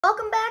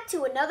welcome back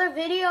to another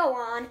video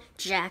on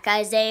Jack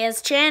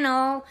Isaiah's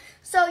channel.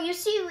 So you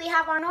see we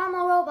have our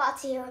normal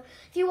robots here.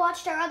 If you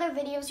watched our other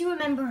videos, you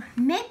remember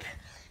Mip,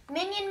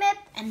 Minion Mip,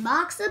 and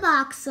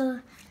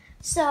Boxer.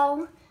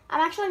 So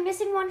I'm actually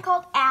missing one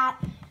called At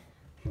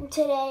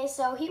today,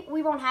 so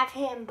we won't have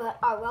him, but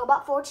our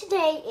robot for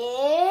today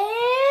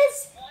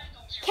is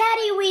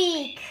Cady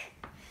Week.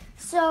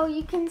 So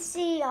you can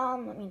see,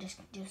 let me just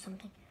do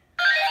something.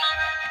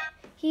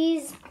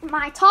 He's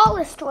my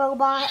tallest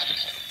robot.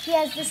 He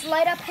has this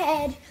light up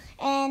head,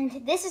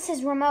 and this is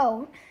his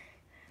remote.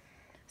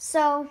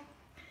 So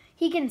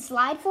he can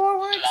slide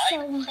forward,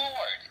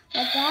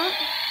 like that.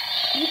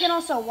 He can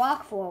also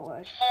walk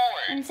forward.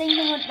 And same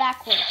thing with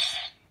backwards.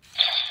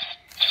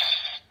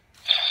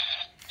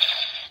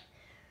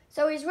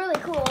 So he's really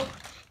cool.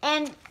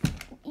 And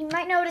you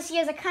might notice he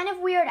has a kind of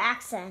weird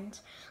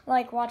accent.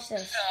 Like, watch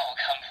this. So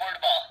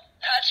comfortable.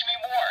 Touch me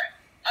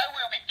more. I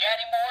will be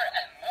getting more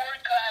and more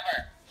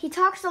clever. He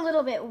talks a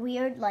little bit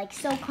weird, like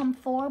so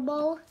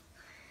comfortable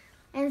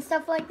and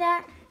stuff like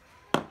that.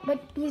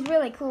 But he's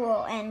really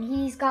cool, and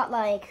he's got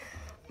like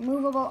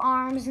movable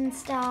arms and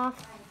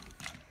stuff.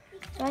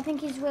 So I think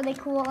he's really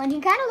cool, and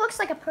he kind of looks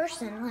like a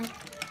person. Like,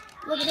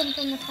 look at him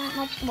from the front.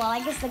 Like, well,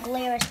 I guess the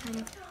glare is kind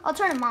of. I'll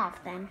turn him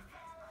off then.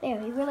 There,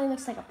 he really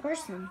looks like a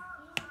person.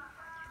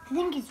 I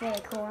think he's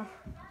really cool.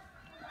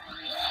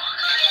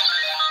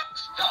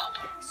 Stop.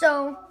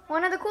 So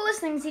one of the coolest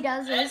things he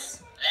does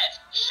is Let's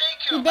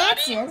shake your he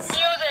body. dances.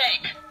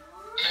 Music.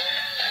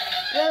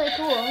 Really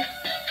cool.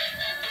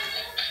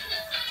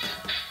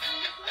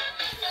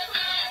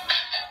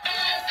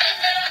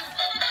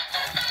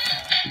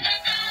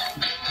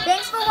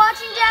 Thanks for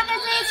watching Jack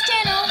Isaiah's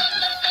channel.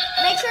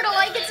 Make sure to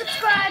like and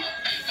subscribe.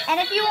 And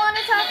if you want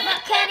to talk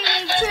about Cady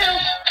Week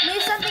too,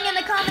 leave something in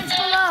the comments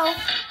below.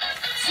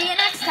 See you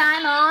next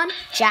time on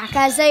Jack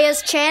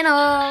Isaiah's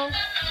channel.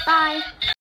 Bye.